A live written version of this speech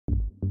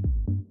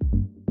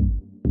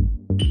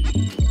Welcome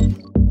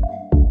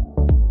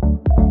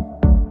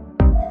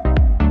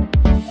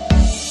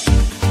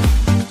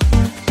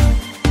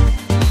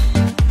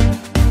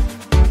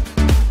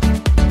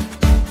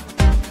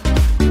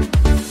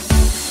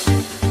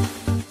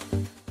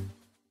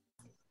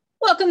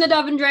to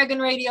Dove and Dragon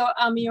Radio.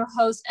 I'm your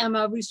host,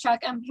 M.L.Ruscsak.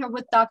 I'm here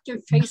with Dr.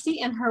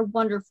 Tracy and her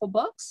wonderful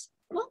books.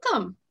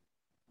 Welcome.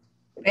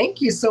 Thank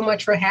you so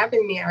much for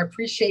having me. I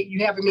appreciate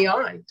you having me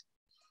on.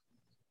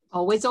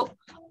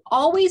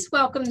 Always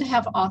welcome to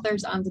have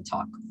authors on to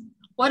talk.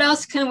 What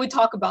else can we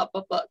talk about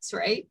but books,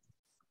 right?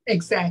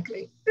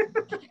 Exactly.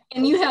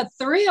 And you have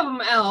 3 of them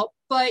out,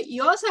 but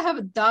you also have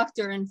a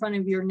doctor in front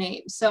of your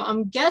name. So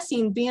I'm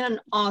guessing being an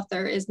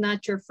author is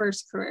not your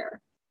first career.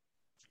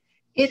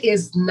 It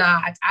is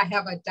not. I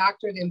have a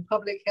doctorate in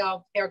public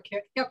health,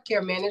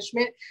 healthcare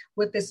management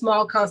with a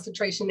small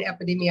concentration in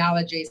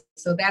epidemiology.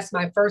 So that's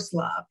my first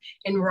love,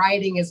 and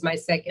writing is my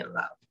second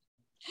love.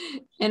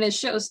 And it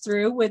shows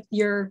through with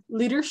your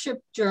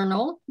leadership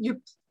journal, your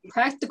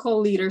practical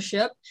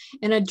leadership,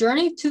 and a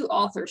journey to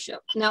authorship.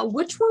 Now,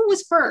 which one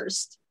was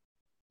first?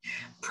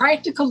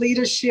 Practical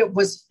leadership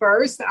was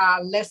first.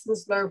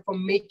 Lessons learned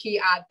from Mickey.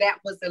 That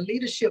was a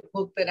leadership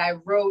book that I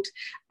wrote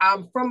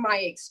from my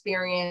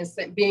experience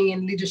being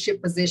in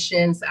leadership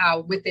positions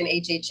within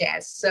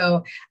HHS.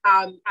 So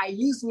I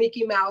used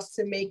Mickey Mouse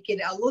to make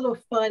it a little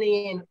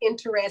funny and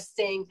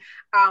interesting,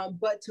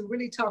 but to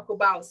really talk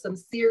about some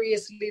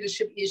serious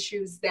leadership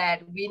issues that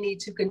we need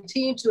to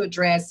continue to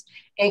address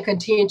and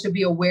continue to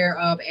be aware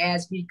of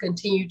as we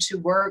continue to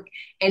work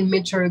and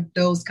mentor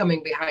those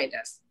coming behind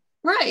us.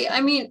 Right. I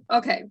mean,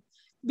 okay.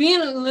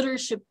 Being in a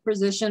leadership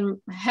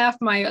position half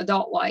my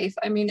adult life,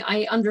 I mean,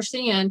 I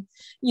understand,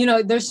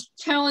 there's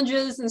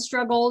challenges and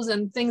struggles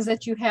and things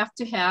that you have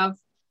to have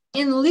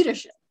in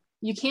leadership.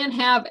 You can't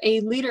have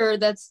a leader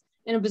that's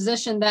in a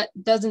position that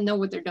doesn't know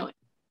what they're doing.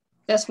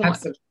 That's one.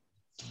 Absolutely.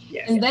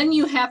 Yeah, and then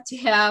you have to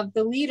have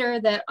the leader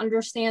that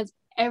understands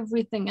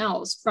everything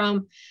else,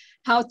 from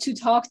how to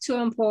talk to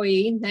an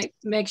employee,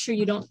 make sure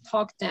you don't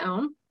talk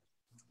down,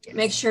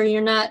 make sure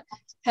you're not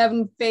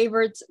having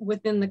favorites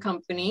within the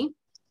company.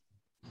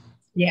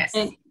 Yes.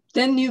 And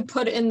then you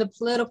put in the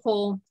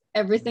political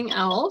everything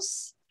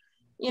else.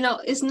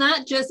 It's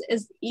not just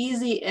as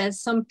easy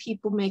as some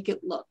people make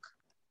it look.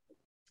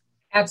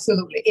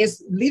 Absolutely.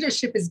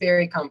 Leadership is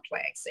very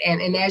complex.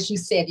 And as you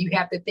said, you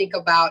have to think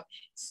about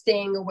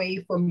staying away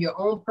from your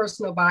own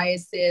personal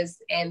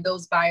biases and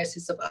those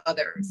biases of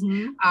others.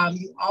 Mm-hmm.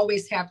 You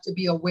always have to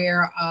be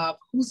aware of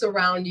who's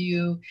around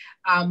you,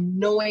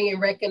 knowing and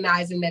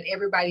recognizing that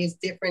everybody is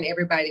different,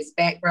 everybody's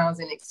backgrounds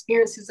and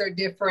experiences are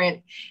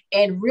different,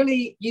 and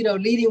really,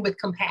 leading with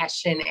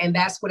compassion. And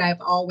that's what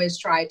I've always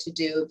tried to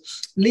do.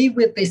 Lead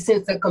with a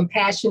sense of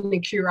compassion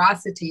and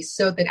curiosity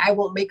so that I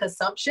won't make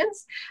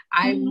assumptions.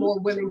 I'm mm-hmm. more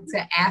willing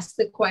to ask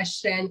the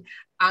question,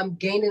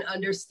 gain an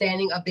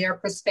understanding of their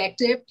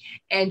perspective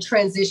and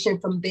transition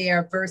from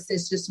there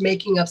versus just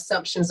making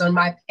assumptions on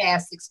my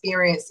past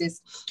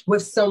experiences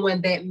with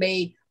someone that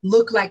may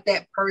look like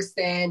that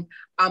person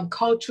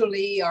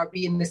culturally or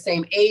be in the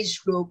same age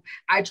group.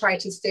 I try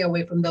to stay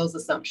away from those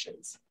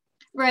assumptions.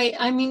 Right.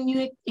 I mean,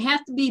 you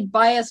have to be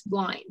bias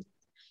blind.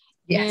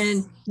 Yes.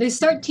 And they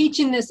start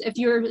teaching this. If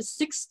you're a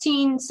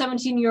 16,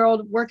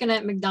 17-year-old working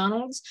at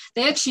McDonald's,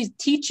 they actually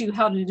teach you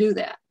how to do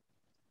that.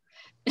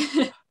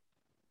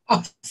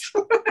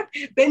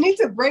 They need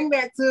to bring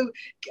that to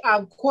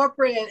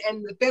corporate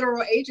and the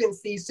federal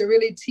agencies to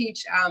really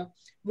teach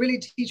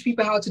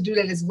people how to do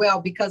that as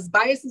well, because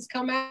biases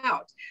come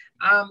out.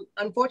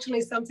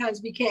 Unfortunately,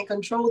 sometimes we can't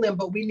control them,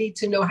 but we need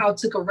to know how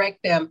to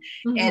correct them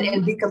mm-hmm.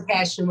 and be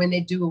compassionate when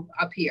they do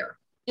appear.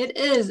 It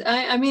is.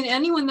 I mean,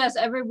 anyone that's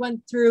ever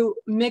went through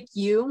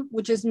MCU,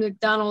 which is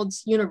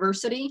McDonald's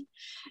University,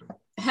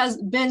 has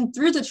been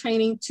through the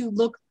training to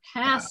look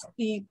past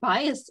the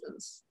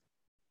biases.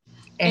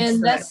 Excellent.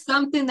 And that's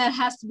something that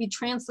has to be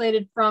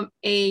translated from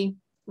a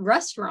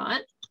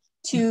restaurant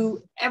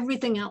to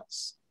everything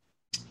else.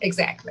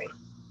 Exactly.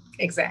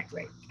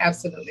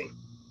 Absolutely.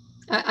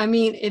 I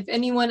mean, if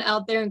anyone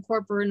out there in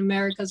corporate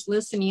America is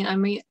listening, I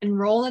mean,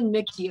 enroll in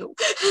MCU.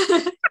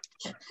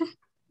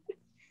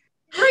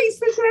 Great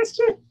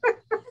suggestion.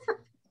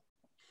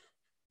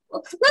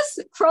 Well, let's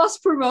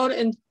cross-promote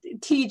and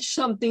teach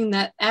something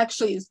that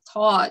actually is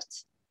taught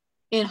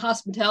in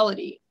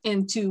hospitality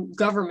into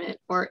government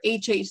or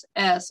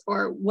HHS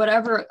or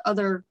whatever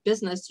other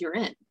business you're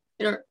in.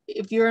 Or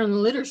if you're in a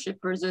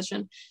leadership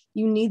position,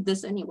 you need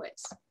this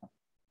anyways.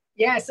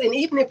 Yes, and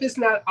even if it's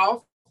not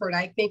offered,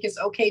 I think it's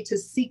okay to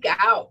seek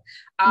out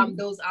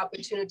those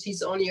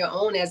opportunities on your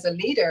own as a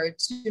leader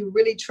to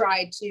really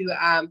try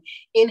to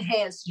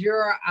enhance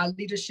your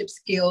leadership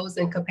skills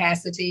and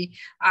capacity.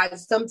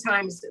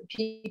 Sometimes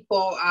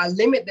people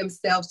limit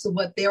themselves to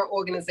what their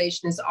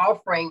organization is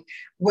offering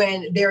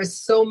when there are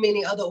so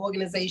many other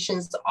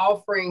organizations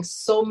offering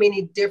so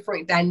many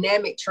different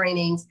dynamic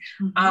trainings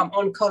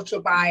on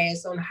cultural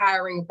bias, on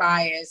hiring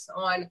bias,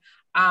 on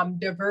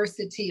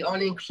diversity,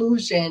 on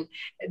inclusion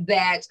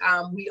that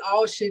we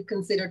all should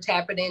consider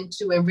tapping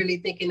into and really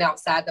thinking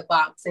outside the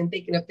box and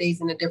thinking of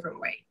things in a different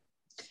way.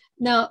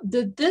 Now,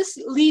 did this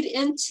lead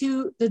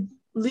into the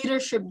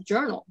Leadership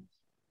Journal?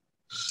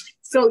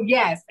 So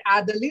yes,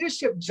 the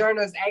Leadership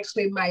Journal is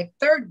actually my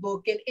third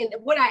book. And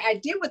what I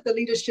did with the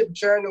Leadership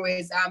Journal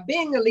is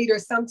being a leader,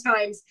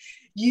 sometimes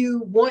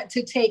you want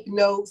to take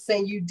notes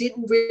and you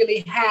didn't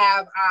really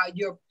have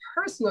your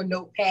personal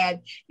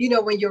notepad,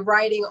 when you're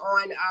writing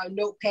on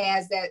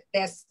notepads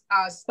that's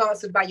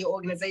sponsored by your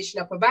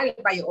organization or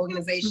provided by your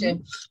organization.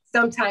 Mm-hmm.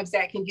 Sometimes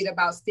that can get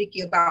about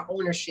sticky about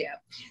ownership.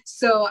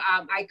 So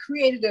I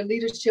created a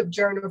leadership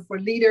journal for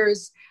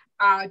leaders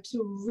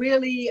to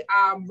really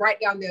write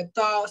down their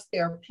thoughts,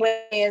 their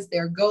plans,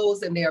 their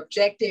goals, and their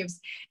objectives.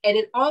 And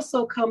it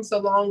also comes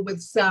along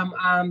with some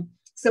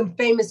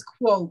famous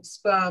quotes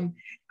from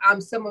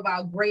some of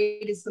our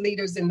greatest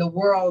leaders in the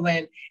world,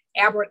 and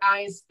Albert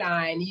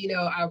Einstein,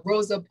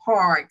 Rosa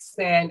Parks,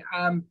 and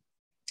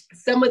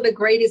some of the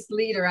greatest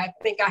leader. I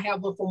think I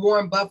have one from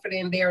Warren Buffett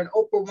in there and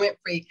Oprah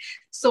Winfrey.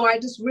 So I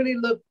just really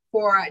look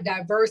for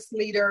diverse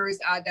leaders,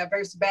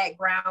 diverse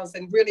backgrounds,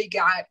 and really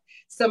got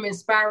some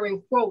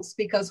inspiring quotes,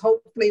 because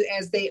hopefully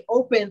as they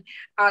open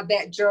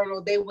that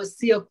journal, they will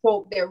see a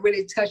quote that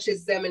really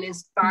touches them and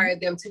inspire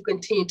them to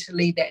continue to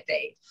lead that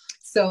day.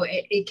 So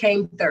it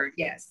came third,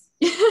 yes.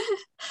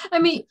 I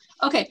mean,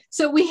 okay,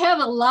 so we have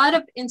a lot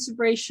of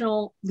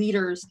inspirational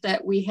leaders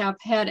that we have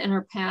had in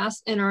our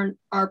past and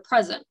our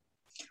present.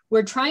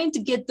 We're trying to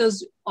get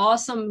those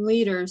awesome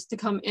leaders to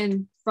come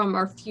in from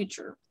our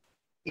future.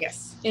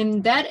 Yes.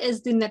 And that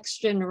is the next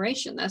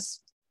generation.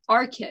 That's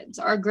our kids,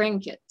 our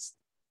grandkids.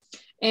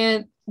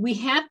 And we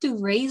have to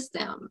raise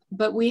them,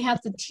 but we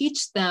have to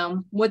teach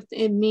them what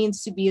it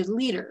means to be a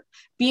leader.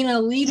 Being a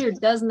leader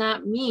does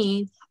not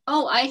mean,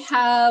 oh, I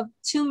have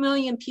 2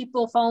 million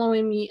people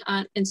following me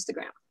on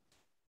Instagram.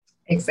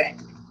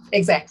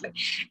 Exactly.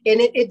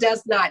 And it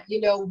does not,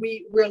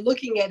 we're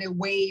looking at a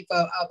wave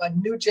of a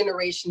new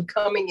generation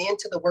coming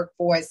into the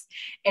workforce,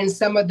 and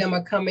some of them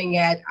are coming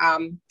at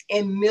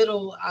in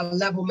middle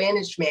level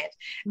management.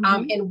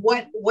 Mm-hmm. And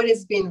what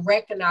has been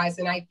recognized,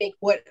 and I think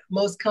what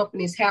most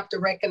companies have to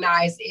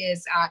recognize,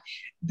 is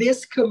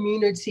this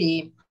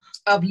community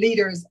of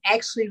leaders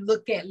actually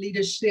look at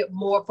leadership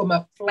more from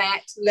a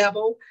flat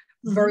level.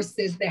 Mm-hmm.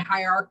 Versus the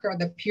hierarchy or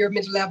the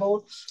pyramid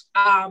level.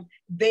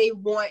 They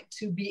want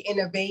to be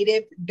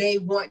innovative. They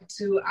want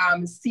to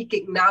seek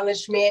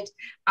acknowledgement.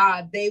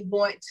 They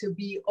want to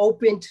be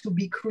open to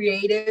be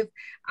creative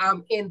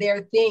in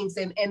their things.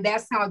 And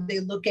that's how they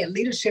look at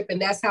leadership.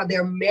 And that's how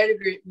they're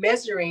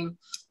measuring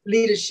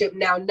leadership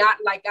now, not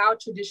like our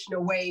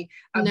traditional way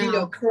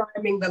of,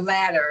 climbing the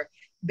ladder.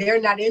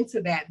 They're not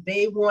into that.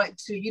 They want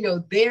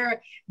to,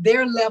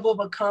 their level of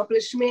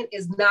accomplishment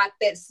is not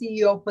that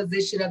CEO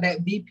position or that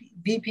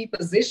VP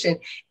position.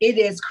 It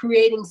is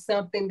creating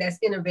something that's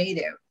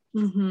innovative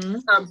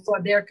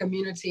for their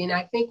community. And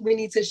I think we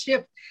need to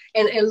shift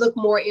and look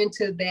more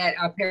into that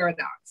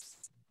paradox.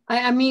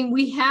 I mean,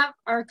 we have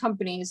our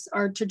companies,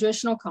 our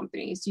traditional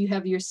companies. You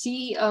have your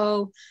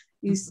CEO,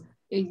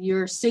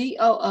 your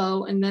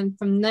COO, and then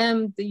from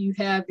them you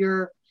have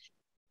your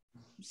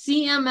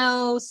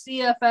CMO,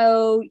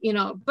 CFO,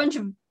 a bunch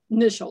of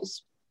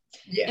initials.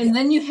 Yes. And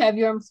then you have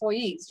your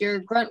employees, your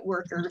grunt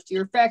workers,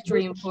 your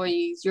factory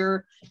employees,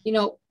 your,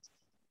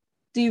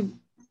 the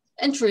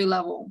entry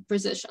level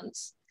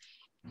positions.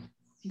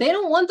 They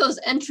don't want those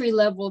entry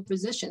level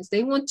positions.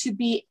 They want to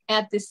be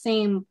at the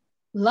same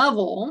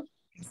level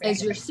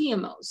as your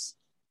CMOs.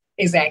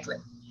 Exactly.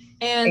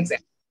 And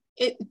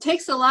it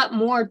takes a lot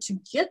more to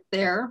get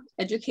there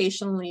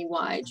educationally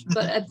wise,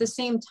 but at the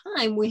same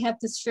time, we have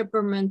to strip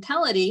our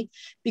mentality,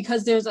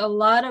 because there's a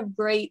lot of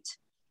great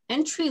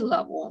entry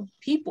level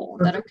people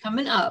that are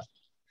coming up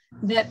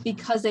that,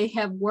 because they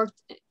have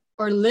worked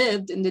or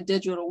lived in the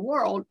digital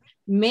world,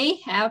 may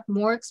have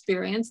more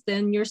experience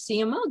than your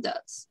CMO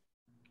does.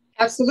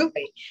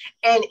 Absolutely.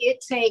 And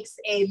it takes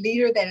a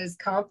leader that is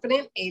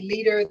confident, a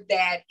leader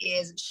that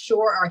is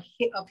sure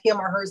of him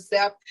or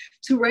herself,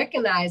 to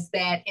recognize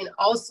that and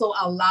also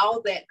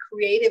allow that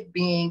creative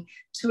being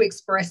to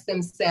express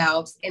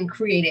themselves and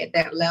create at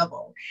that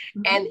level.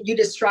 Mm-hmm. And you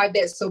described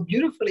that so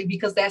beautifully,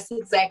 because that's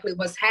exactly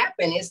what's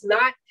happened. It's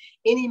not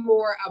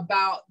anymore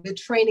about the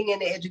training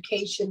and the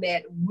education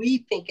that we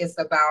think it's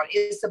about.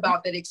 It's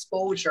about that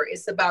exposure.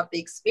 It's about the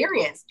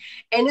experience.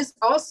 And it's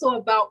also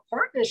about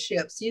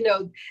partnerships.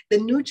 The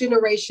new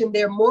generation,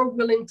 they're more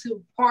willing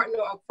to partner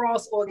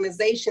across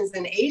organizations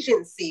and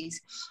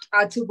agencies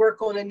to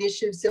work on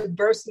initiatives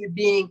versus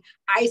being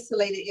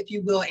isolated, if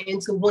you will,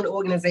 into one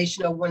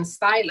organization or one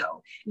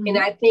silo. Mm-hmm. And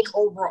I think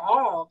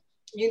overall,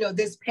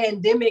 this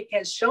pandemic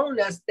has shown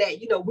us that,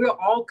 we're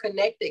all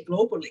connected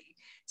globally.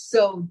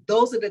 So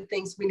those are the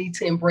things we need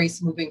to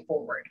embrace moving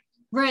forward.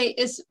 Right.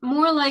 It's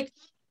more like,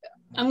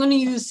 I'm going to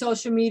use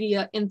social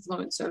media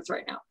influencers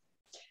right now.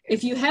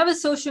 If you have a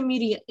social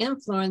media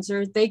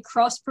influencer, they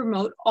cross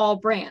promote all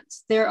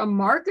brands. They're a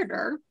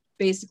marketer.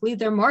 Basically,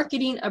 they're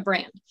marketing a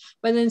brand.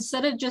 But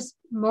instead of just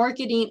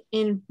marketing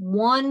in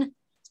one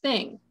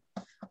thing,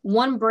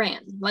 one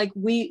brand. Like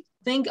we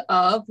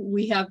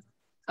have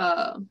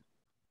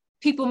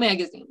People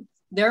Magazine.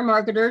 Their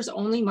marketers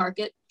only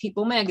market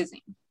People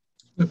Magazine.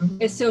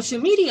 A social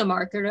media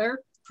marketer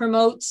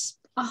promotes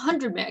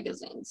 100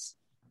 magazines.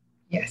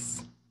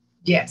 Yes.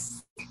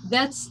 Yes.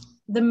 That's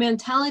the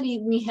mentality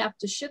we have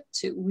to shift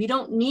to. We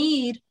don't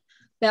need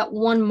that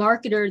one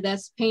marketer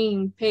that's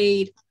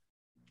paid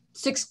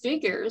 6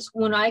 figures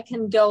when I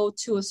can go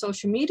to a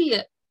social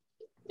media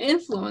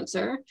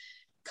influencer,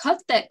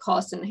 cut that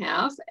cost in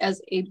half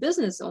as a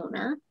business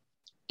owner,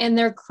 and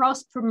they're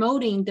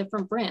cross-promoting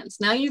different brands.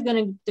 Now you're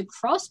going to the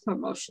cross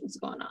promotions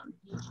going on.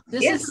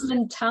 This is the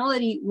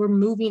mentality we're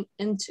moving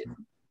into.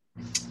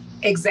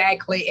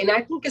 Exactly. And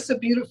I think it's a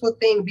beautiful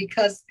thing,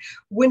 because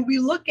when we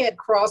look at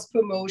cross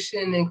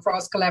promotion and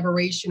cross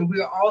collaboration,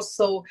 we're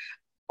also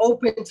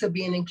open to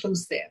being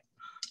inclusive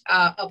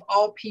of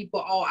all people,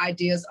 all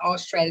ideas, all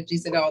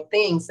strategies, and all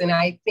things. And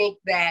I think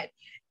that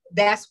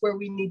that's where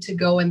we need to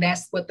go. And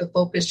that's what the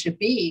focus should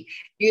be.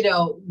 You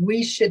know,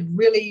 we should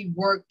really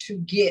work to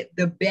get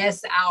the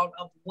best out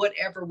of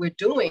whatever we're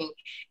doing.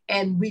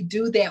 And we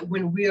do that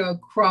when we are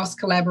cross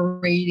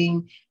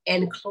collaborating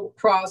and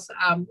cross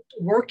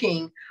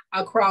working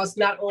across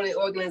not only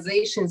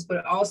organizations,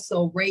 but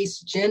also race,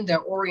 gender,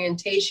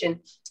 orientation,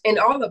 and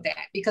all of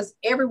that, because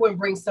everyone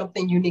brings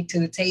something unique to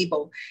the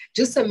table.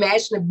 Just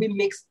imagine if we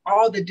mix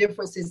all the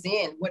differences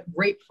in, what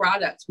great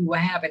products we will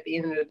have at the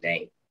end of the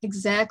day.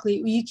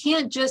 Exactly. You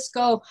can't just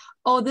go,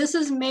 oh, this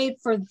is made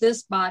for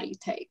this body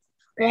type.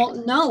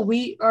 Well, no,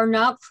 we are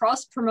not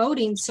cross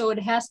promoting. So it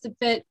has to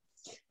fit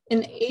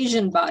an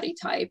Asian body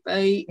type,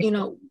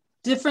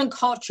 different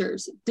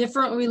cultures,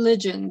 different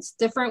religions,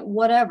 different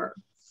whatever.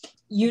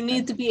 You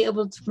need to be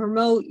able to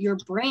promote your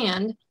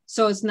brand.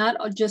 So it's not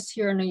just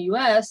here in the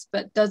US,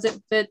 but does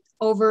it fit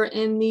over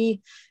in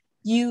the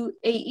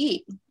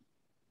UAE?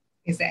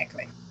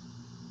 Exactly.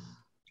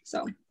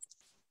 So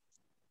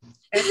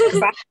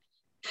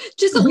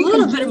just a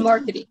little bit of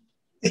marketing.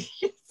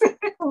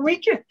 we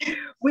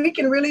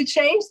can really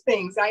change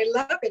things. I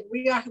love it.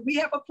 We have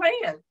a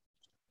plan.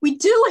 We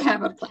do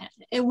have a plan,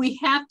 and we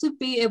have to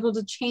be able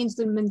to change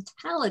the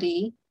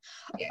mentality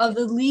of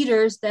the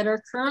leaders that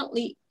are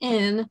currently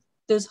in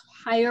those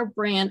higher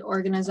brand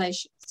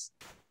organizations.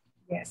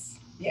 Yes.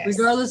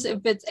 Regardless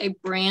if it's a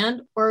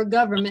brand or a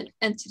government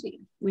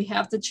entity, we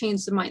have to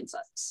change the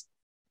mindsets.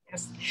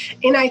 Yes.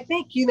 And I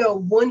think,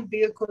 one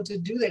vehicle to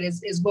do that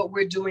is what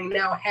we're doing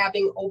now,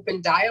 having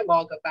open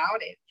dialogue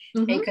about it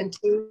and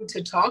continue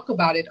to talk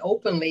about it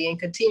openly and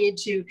continue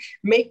to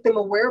make them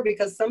aware,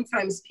 because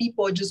sometimes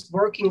people are just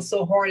working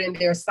so hard in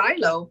their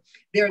silo.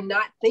 They're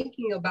not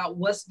thinking about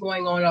what's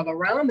going on all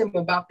around them,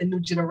 about the new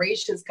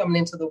generations coming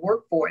into the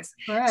workforce.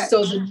 Correct.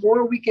 So the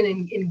more we can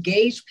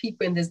engage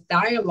people in this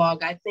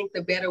dialogue, I think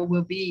the better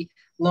we'll be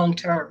long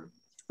term.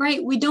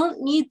 Right. We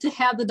don't need to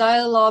have the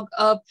dialogue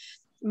of,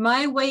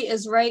 my way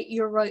is right,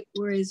 your right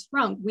way is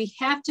wrong. We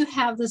have to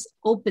have this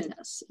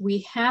openness. We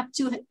have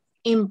to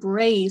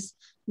embrace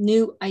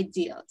new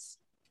ideas.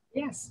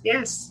 Yes.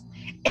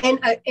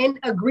 And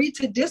agree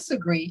to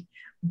disagree,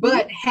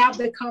 but have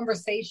the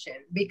conversation.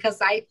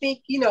 Because I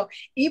think,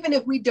 even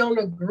if we don't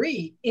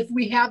agree, if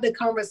we have the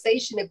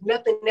conversation, if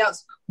nothing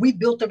else, we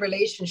built a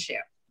relationship.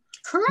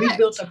 Correct. We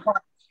built a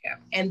partnership,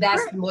 and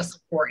that's the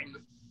most important.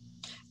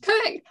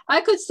 Correct.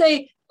 I could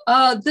say,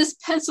 this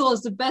pencil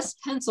is the best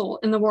pencil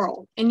in the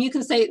world. And you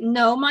can say,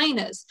 no, mine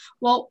is.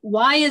 Well,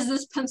 why is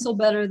this pencil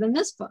better than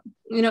this one?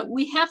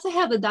 We have to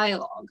have a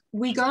dialogue,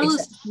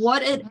 regardless of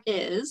what it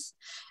is,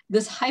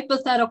 this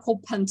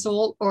hypothetical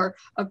pencil or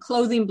a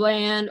clothing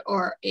brand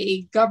or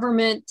a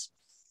government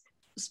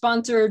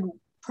sponsored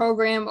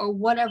program or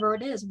whatever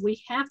it is.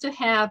 We have to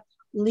have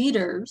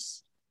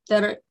leaders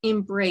that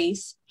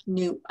embrace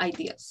new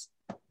ideas.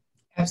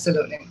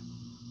 Absolutely.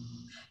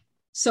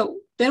 So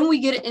then we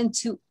get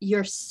into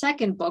your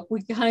second book.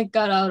 We kind of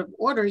got out of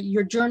order,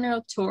 your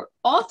journey to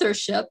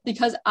authorship,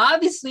 because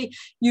obviously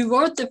you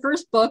wrote the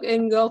first book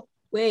and go,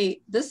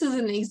 wait, this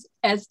isn't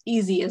as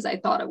easy as I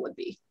thought it would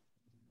be.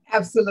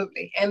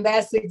 Absolutely. And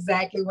that's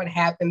exactly what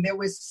happened. There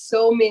was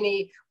so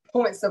many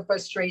points of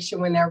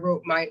frustration when I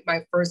wrote my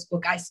first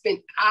book. I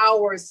spent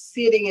hours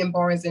sitting in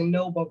Barnes and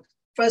Noble,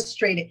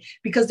 frustrated,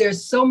 because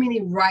there's so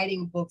many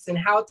writing books and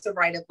how to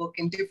write a book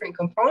and different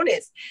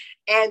components.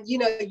 And,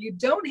 you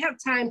don't have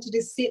time to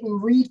just sit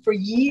and read for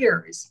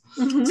years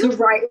to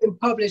write and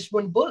publish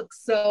one book.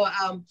 So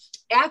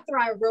after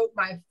I wrote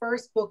my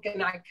first book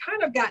and I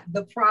kind of got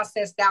the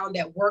process down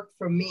that worked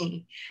for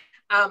me,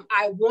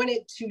 I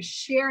wanted to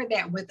share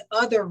that with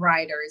other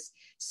writers,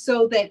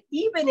 so that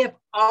even if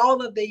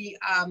all of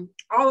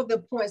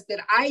the points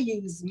that I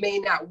use may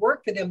not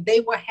work for them,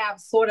 they will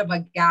have sort of a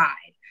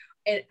guide,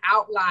 an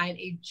outline,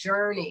 a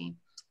journey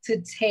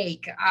to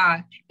take,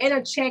 and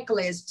a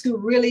checklist to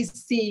really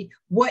see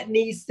what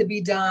needs to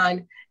be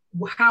done,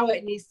 how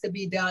it needs to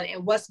be done,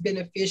 and what's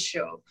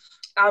beneficial.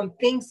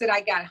 things that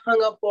I got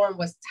hung up on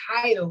was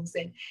titles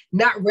and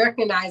not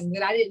recognizing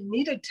that I didn't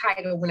need a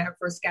title when I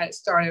first got it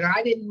started, or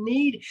I didn't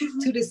need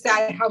to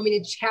decide how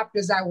many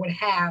chapters I would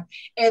have.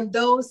 And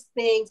those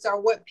things are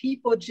what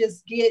people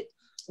just get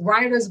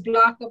writer's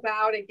block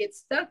about and get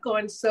stuck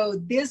on. So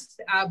this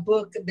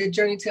book, The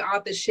Journey to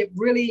Authorship,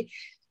 really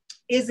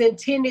is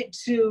intended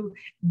to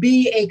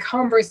be a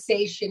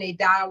conversation, a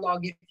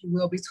dialogue, if you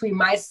will, between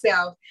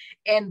myself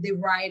and the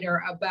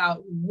writer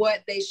about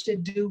what they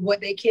should do, what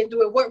they can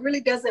do, and what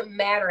really doesn't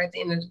matter at the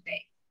end of the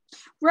day.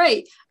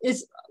 Right.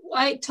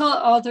 I tell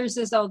authors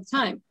this all the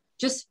time.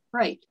 Just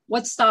write.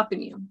 What's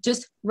stopping you?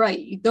 Just write.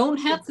 You don't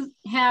have to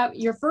have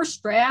your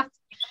first draft,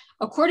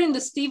 according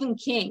to Stephen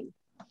King,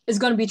 is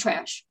going to be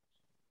trash.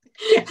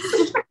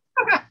 Yes.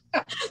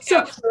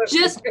 So absolutely.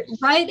 Just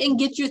write and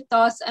get your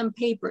thoughts on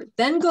paper,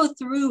 then go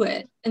through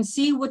it and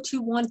see what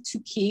you want to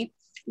keep,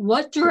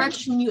 what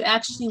direction you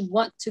actually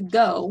want to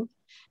go,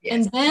 yes.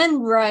 And then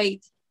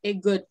write a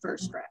good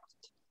first draft.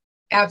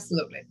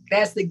 Absolutely.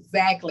 That's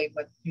exactly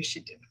what you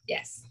should do.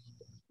 Yes.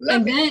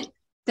 Love and it.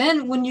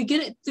 Then when you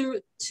get it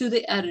through to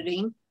the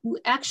editing, you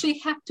actually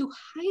have to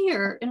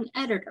hire an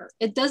editor.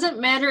 It doesn't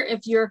matter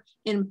if you're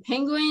in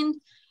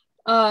Penguin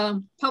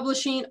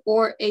publishing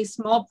or a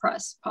small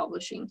press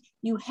publishing.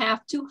 You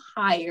have to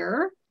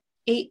hire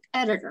an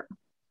editor.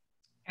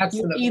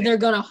 Absolutely. You're either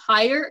going to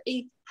hire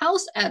a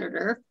house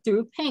editor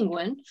through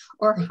Penguin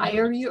or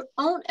hire your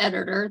own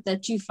editor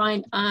that you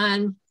find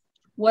on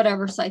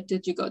whatever site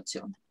did you go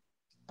to.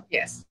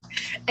 Yes.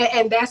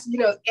 And that's,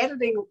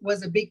 editing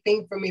was a big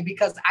thing for me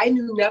because I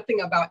knew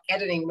nothing about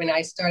editing when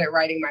I started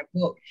writing my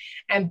book.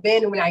 And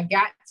then when I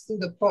got to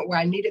the point where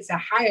I needed to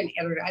hire an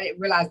editor, I didn't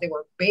realize there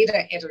were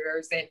beta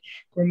editors and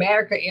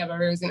Grammatica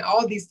editors and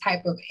all these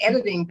type of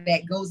editing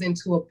that goes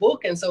into a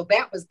book. And so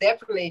that was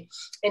definitely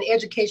an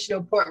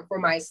educational point for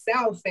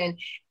myself. And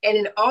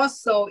it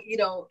also,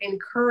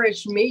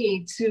 encouraged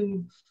me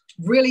to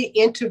really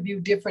interview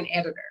different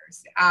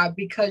editors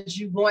because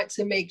you want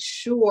to make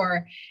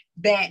sure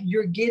that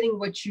you're getting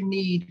what you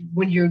need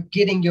when you're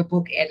getting your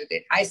book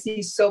edited. I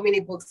see so many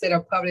books that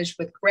are published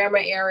with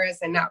grammar errors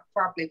and not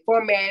properly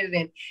formatted,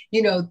 and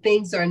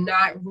things are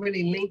not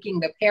really linking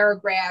the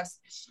paragraphs.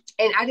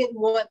 And I didn't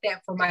want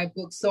that for my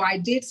book. So I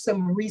did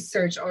some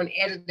research on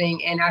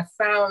editing, and I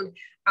found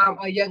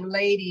a young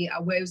lady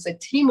where it was a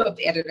team of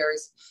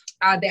editors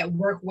that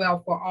worked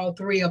well for all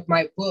three of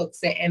my books,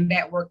 and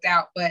that worked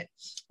out. But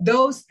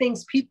those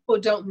things people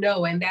don't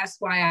know, and that's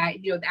why I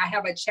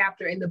have a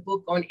chapter in the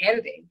book on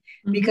editing,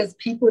 because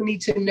people need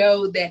to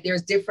know that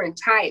there's different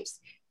types,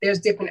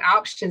 there's different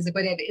options,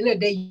 but at the end of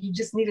the day, you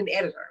just need an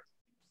editor.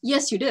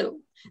 Yes, you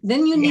do.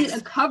 Then you need a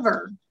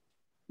cover.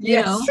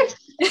 Yes.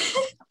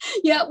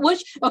 Yeah.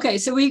 Okay.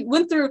 So we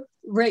went through,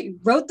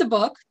 wrote the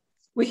book,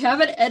 we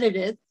have it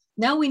edited.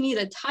 Now we need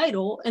a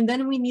title, and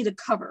then we need a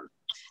cover.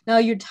 Now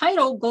your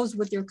title goes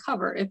with your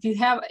cover. If you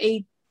have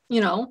a,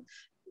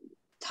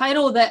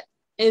 title that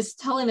is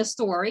telling a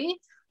story,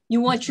 you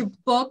want your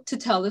book to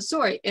tell the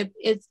story. If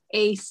it's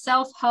a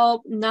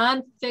self-help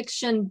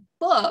nonfiction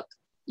book,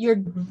 your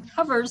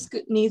covers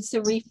needs to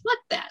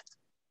reflect that.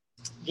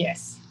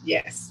 Yes.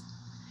 Yes.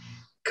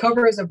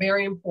 Covers are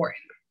very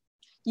important.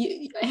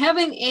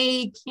 Having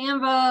a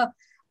Canva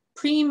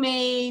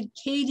pre-made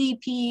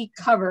KDP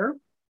cover,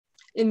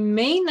 it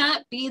may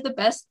not be the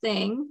best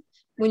thing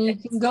when you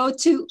can go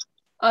to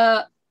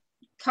a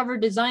cover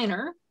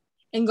designer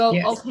and go,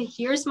 okay,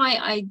 here's my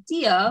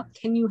idea.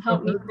 Can you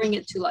help me bring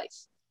it to life?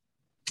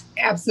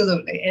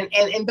 Absolutely.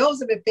 And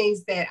those are the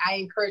things that I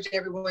encourage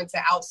everyone to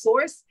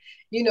outsource.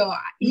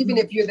 Even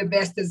if you're the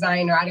best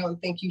designer, I don't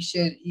think you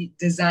should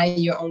design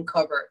your own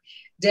cover.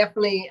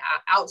 Definitely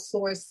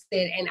outsource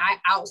it. And I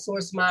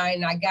outsourced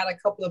mine. I got a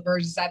couple of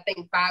versions, I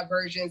think 5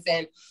 versions.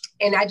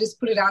 And I just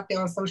put it out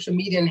there on social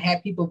media and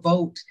had people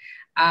vote.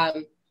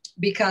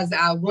 Because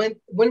one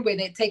way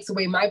that takes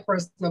away my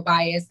personal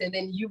bias, and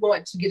then you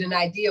want to get an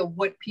idea of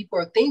what people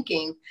are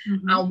thinking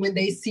when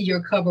they see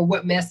your cover,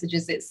 what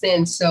messages it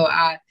sends. So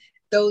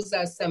those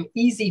are some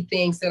easy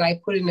things that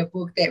I put in the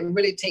book that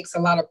really takes a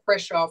lot of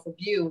pressure off of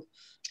you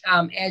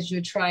as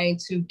you're trying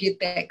to get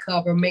that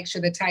cover, make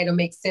sure the title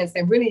makes sense,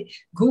 and really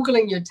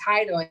Googling your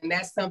title. And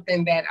that's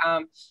something that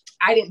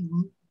I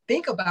didn't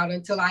think about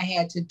until I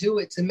had to do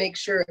it, to make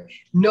sure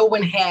no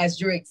one has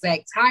your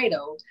exact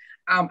title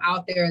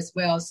out there as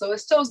well. So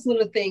it's those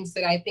little things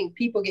that I think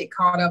people get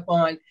caught up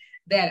on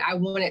that I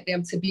wanted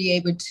them to be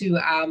able to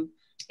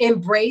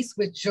embrace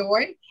with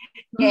joy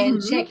and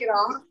check it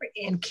off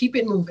and keep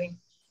it moving.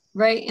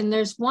 Right. And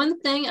there's one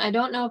thing, I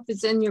don't know if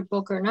it's in your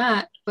book or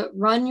not, but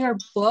run your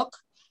book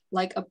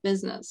like a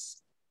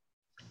business.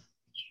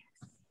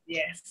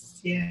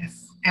 Yes,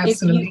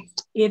 absolutely.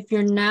 If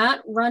you're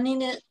not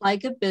running it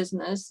like a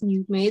business,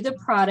 you've made the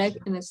product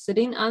and it's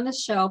sitting on the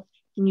shelf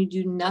and you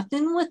do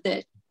nothing with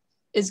it,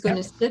 it's going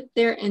to sit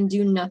there and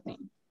do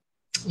nothing.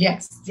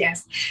 Yes.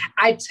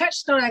 I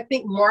touched on, I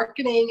think,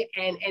 marketing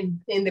and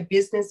in the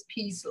business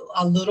piece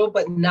a little,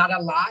 but not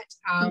a lot.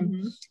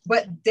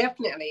 But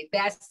definitely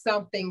that's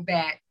something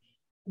that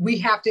we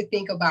have to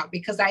think about,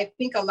 because I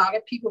think a lot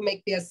of people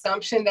make the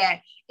assumption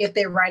that if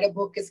they write a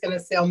book, it's going to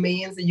sell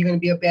millions and you're going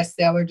to be a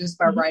bestseller just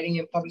by writing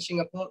and publishing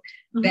a book.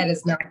 That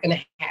is not going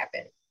to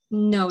happen.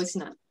 No, it's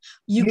not.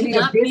 You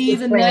cannot be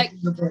the next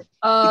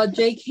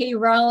J.K.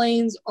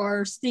 Rowling's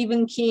or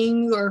Stephen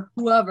King or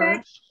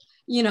whoever,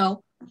 you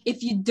know,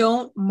 if you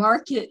don't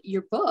market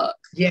your book.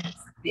 You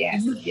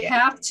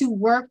have to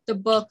work the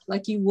book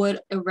like you would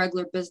a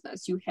regular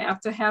business. You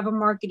have to have a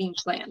marketing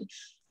plan.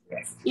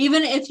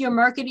 Even if your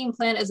marketing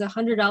plan is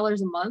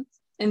 $100 a month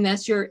and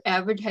that's your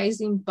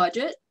advertising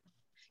budget,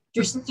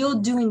 you're still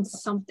doing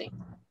something.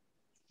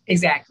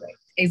 Exactly.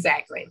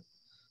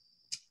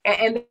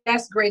 And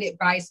that's great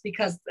advice,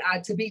 because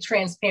to be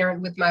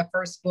transparent with my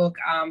first book,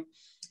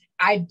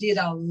 I did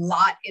a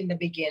lot in the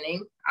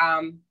beginning.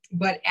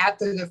 But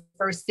after the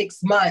first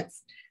 6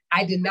 months,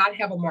 I did not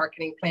have a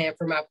marketing plan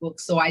for my book.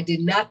 So I did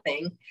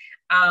nothing.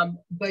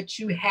 But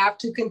you have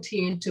to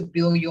continue to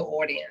build your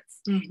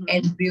audience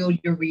and build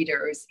your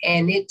readers.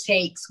 And it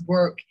takes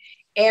work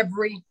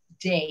every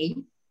day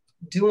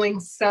doing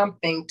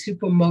something to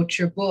promote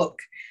your book.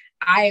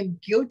 I am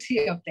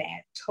guilty of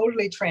that,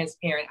 totally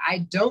transparent.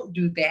 I don't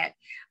do that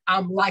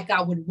like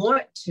I would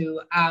want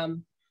to.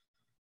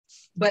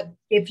 But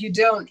if you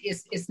don't,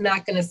 it's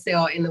not going to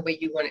sell in the way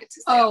you want it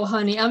to sell. Oh,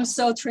 honey, I'm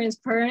so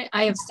transparent.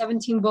 I have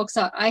 17 books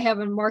out. I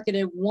haven't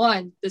marketed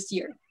one this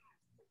year.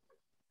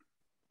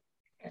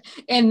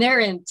 And they're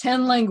in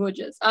 10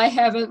 languages. I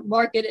haven't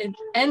marketed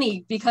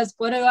any, because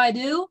what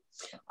do?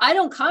 I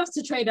don't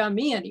concentrate on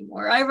me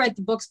anymore. I write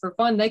the books for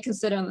fun. They can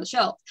sit on the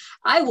shelf.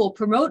 I will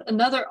promote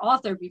another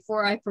author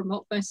before I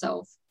promote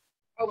myself.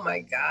 Oh my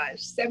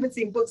gosh,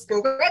 17 books.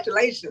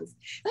 Congratulations.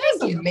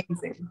 That's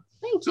amazing.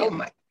 Thank you. Oh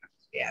my gosh,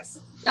 yes.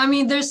 I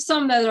mean, there's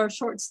some that are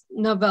short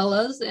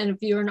novellas. And if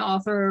you're an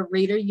author or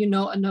reader, you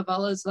know a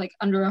novella is like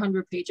under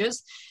 100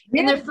 pages.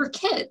 And they're for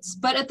kids.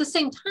 But at the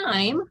same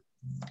time,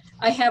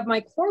 I have my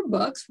core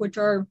books, which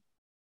are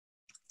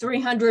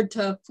 300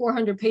 to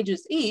 400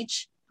 pages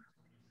each.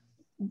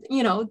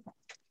 You know,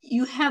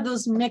 you have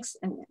those mixed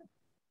in there.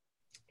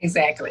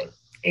 Exactly.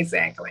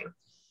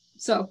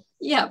 So,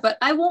 yeah, but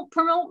I won't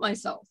promote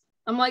myself.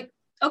 I'm like,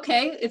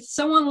 okay, if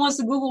someone wants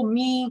to Google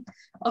me,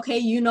 okay,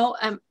 you know,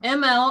 I'm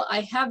ML,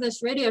 I have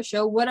this radio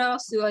show. What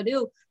else do I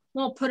do?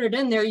 Well, put it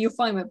in there. You'll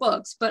find my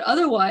books. But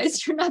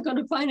otherwise, you're not going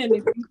to find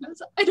anything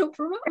because I don't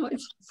promote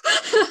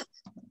myself.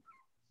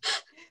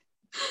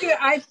 Yeah,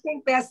 I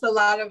think that's a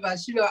lot of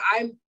us. You know,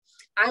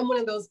 I'm one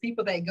of those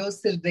people that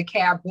goes to the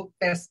Cab Book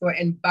Festival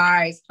and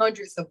buys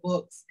hundreds of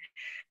books,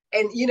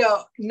 and, you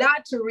know,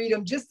 not to read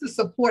them, just to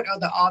support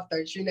other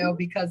authors, you know,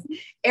 because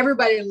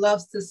everybody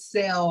loves to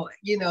sell,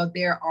 you know,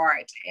 their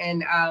art.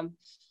 And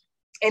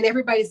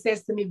everybody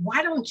says to me,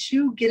 why don't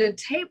you get a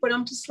tape? But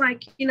I'm just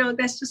like, you know,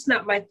 that's just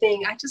not my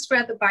thing. I just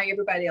rather buy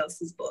everybody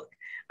else's book.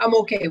 I'm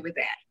okay with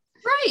that.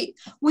 Right.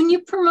 When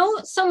you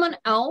promote someone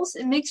else,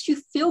 it makes you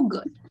feel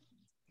good.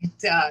 It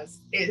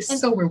does.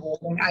 It's so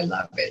rewarding. I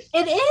love it.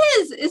 It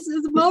is. It's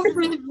the most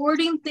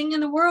rewarding thing in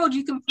the world.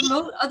 You can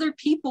promote other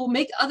people,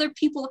 make other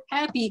people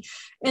happy,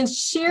 and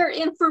share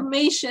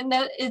information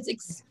that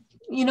is,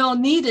 you know,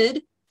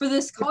 needed for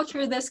this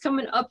culture that's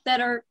coming up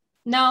that are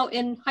now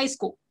in high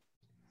school.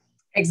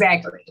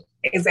 Exactly.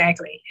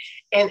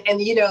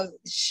 And you know,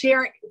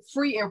 share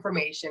free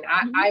information.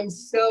 I'm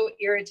so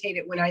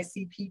irritated when I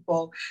see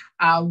people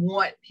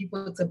want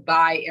people to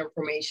buy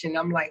information.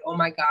 I'm like, oh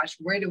my gosh,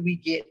 where do we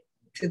get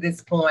to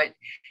this point?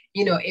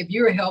 You know, if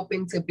you're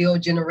helping to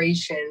build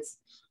generations,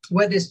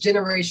 whether it's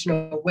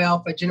generational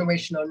wealth or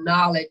generational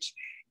knowledge,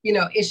 you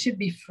know, it should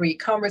be free.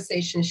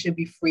 Conversation should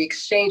be free.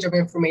 Exchange of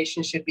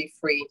information should be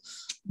free.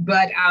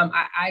 But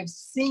I've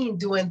seen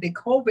during the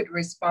COVID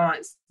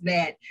response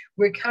that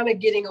we're kind of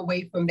getting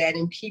away from that,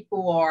 and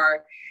people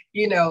are,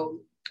 you know,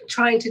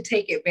 trying to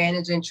take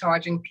advantage and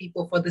charging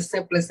people for the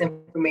simplest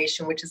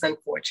information, which is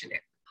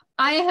unfortunate.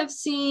 I have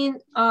seen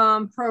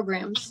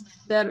programs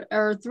that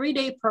are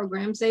 3-day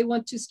programs. They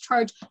want to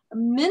charge a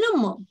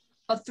minimum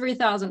of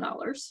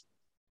 $3,000.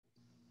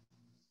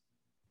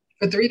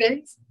 For 3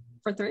 days?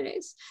 For 3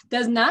 days.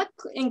 Does not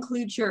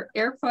include your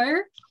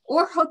airfare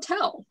or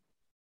hotel.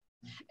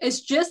 It's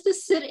just to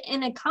sit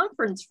in a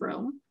conference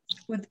room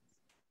with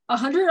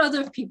 100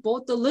 other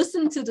people to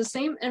listen to the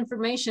same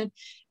information,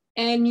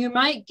 and you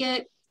might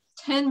get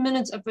 10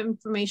 minutes of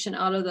information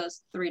out of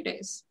those 3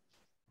 days.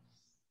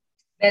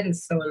 That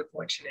is so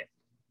unfortunate.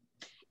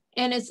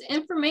 And it's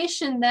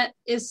information that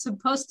is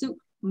supposed to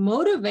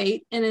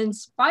motivate and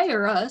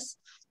inspire us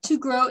to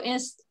grow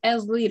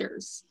as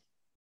leaders.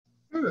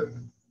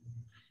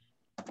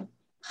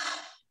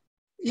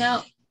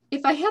 Now,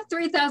 if I have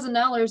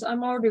 $3,000,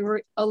 I'm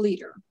already a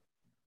leader.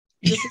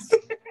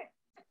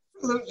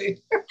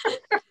 Absolutely.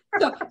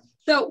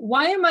 So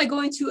why am I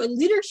going to a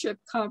leadership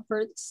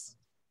conference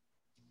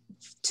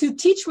to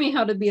teach me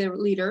how to be a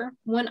leader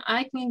when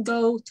I can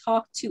go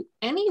talk to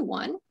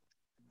anyone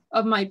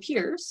of my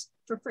peers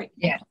for free?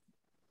 Yeah,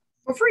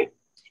 for free.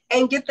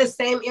 And get the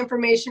same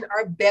information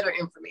or better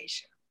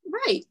information.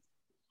 Right.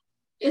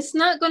 it's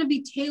not going to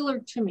be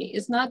tailored to me.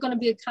 It's not going to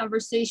be a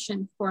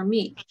conversation for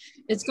me.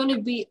 It's going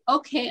to be,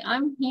 okay,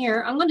 I'm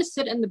here. I'm going to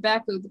sit in the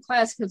back of the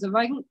class because if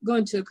I'm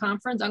going to a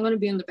conference, I'm going to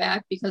be in the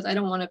back because I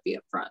don't want to be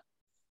up front.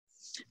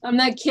 I'm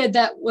that kid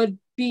that would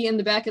be in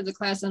the back of the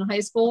class in high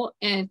school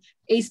and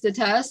ace the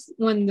test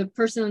when the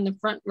person in the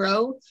front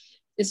row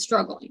is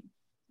struggling.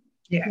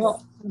 Yes.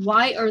 Well,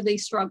 why are they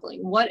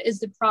struggling? What is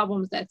the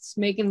problem that's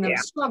making them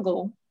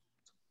struggle?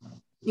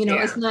 You know,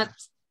 it's not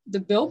the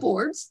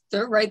billboards,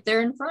 they're right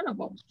there in front of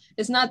them.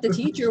 It's not the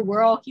teacher,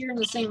 we're all hearing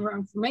the same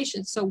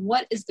information. So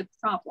what is the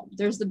problem?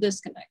 There's the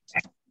disconnect.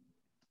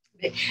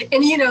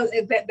 And you know,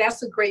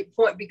 that's a great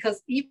point,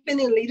 because even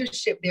in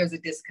leadership, there's a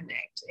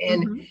disconnect.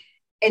 And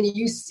and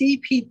you see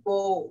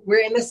people,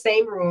 we're in the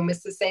same room,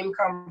 it's the same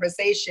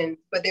conversation,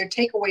 but their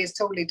takeaway is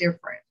totally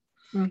different.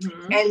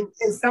 And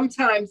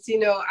sometimes, you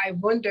know, I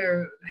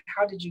wonder,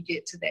 how did you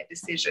get to that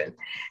decision?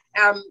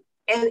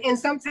 And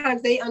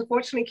sometimes they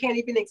unfortunately can't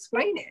even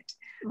explain it.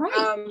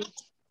 Right.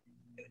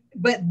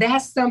 But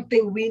that's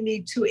something we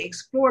need to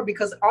explore,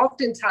 because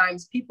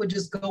oftentimes people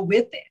just go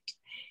with it.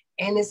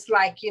 And it's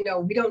like, you know,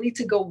 we don't need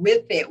to go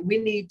with it. We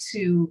need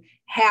to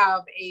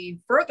have a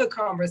further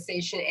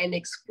conversation and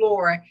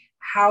explore,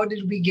 how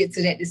did we get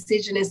to that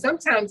decision? And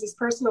sometimes it's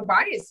personal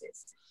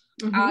biases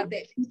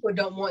that people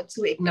don't want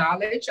to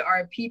acknowledge,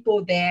 or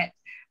people that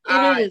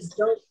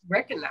don't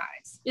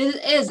recognize. It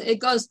is. It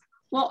goes,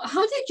 well,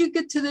 how did you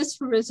get to this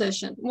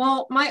position?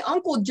 Well, my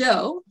Uncle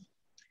Joe,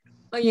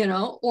 you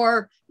know,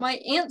 or my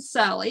Aunt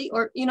Sally,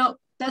 or, you know,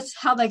 that's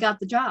how they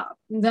got the job.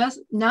 That's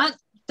not,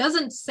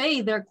 doesn't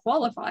say they're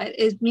qualified.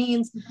 It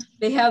means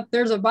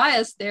there's a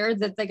bias there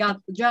that they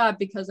got the job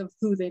because of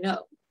who they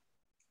know.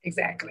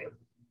 Exactly.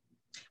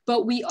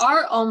 But we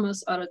are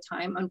almost out of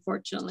time,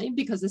 unfortunately,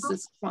 because this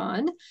is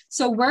fun.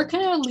 So where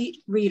can our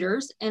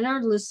readers and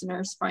our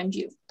listeners find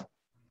you?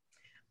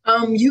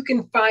 You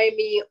can find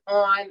me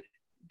on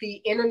the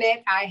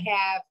internet. I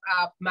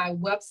have my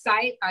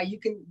website. You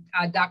can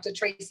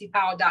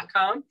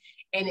drtracypowell.com,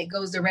 and it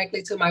goes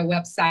directly to my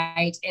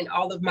website, and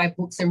all of my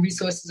books and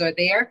resources are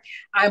there.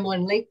 I'm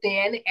on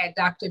LinkedIn at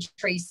Dr.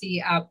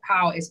 Tracy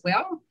Powell as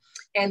well.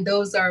 And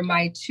those are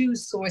my two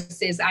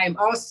sources. I'm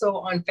also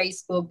on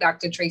Facebook,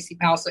 Dr. Tracy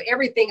Powell. So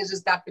everything is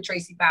just Dr.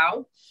 Tracy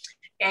Powell.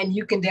 And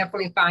you can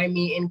definitely find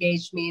me,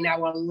 engage me, and I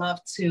would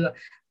love to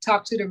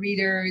talk to the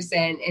readers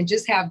and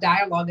just have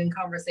dialogue and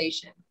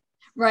conversation.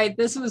 Right.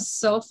 This was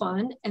so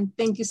fun. And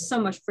thank you so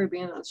much for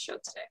being on the show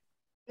today.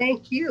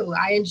 Thank you.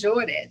 I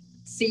enjoyed it.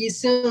 See you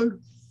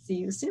soon. See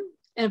you soon.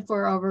 And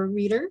for our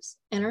readers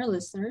and our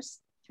listeners,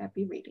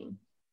 happy reading.